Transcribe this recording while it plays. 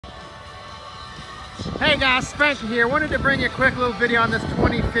Hey guys, Spanky here. Wanted to bring you a quick little video on this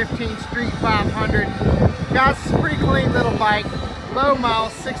 2015 Street 500. Guys, it's a pretty clean little bike. Low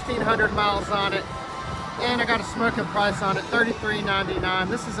miles, 1,600 miles on it. And I got a smoking price on it, $33.99.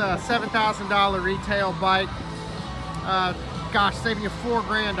 This is a $7,000 retail bike. Gosh, saving you $4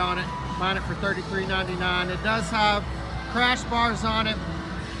 grand on it. Buying it for $33.99. It does have crash bars on it.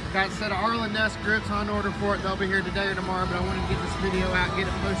 Got a set of Arlen Ness grips on order for it. They'll be here today or tomorrow, but I wanted to get this video out and get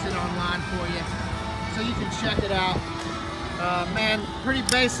it posted online for you so you can check it out. Man, pretty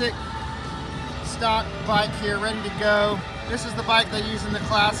basic stock bike here, ready to go. This is the bike they use in the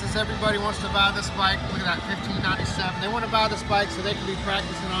classes. Everybody wants to buy this bike. Look at that, $15.97. They want to buy this bike so they can be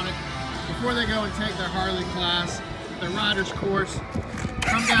practicing on it before they go and take their Harley class, their rider's course.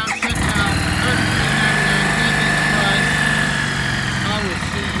 Come down, check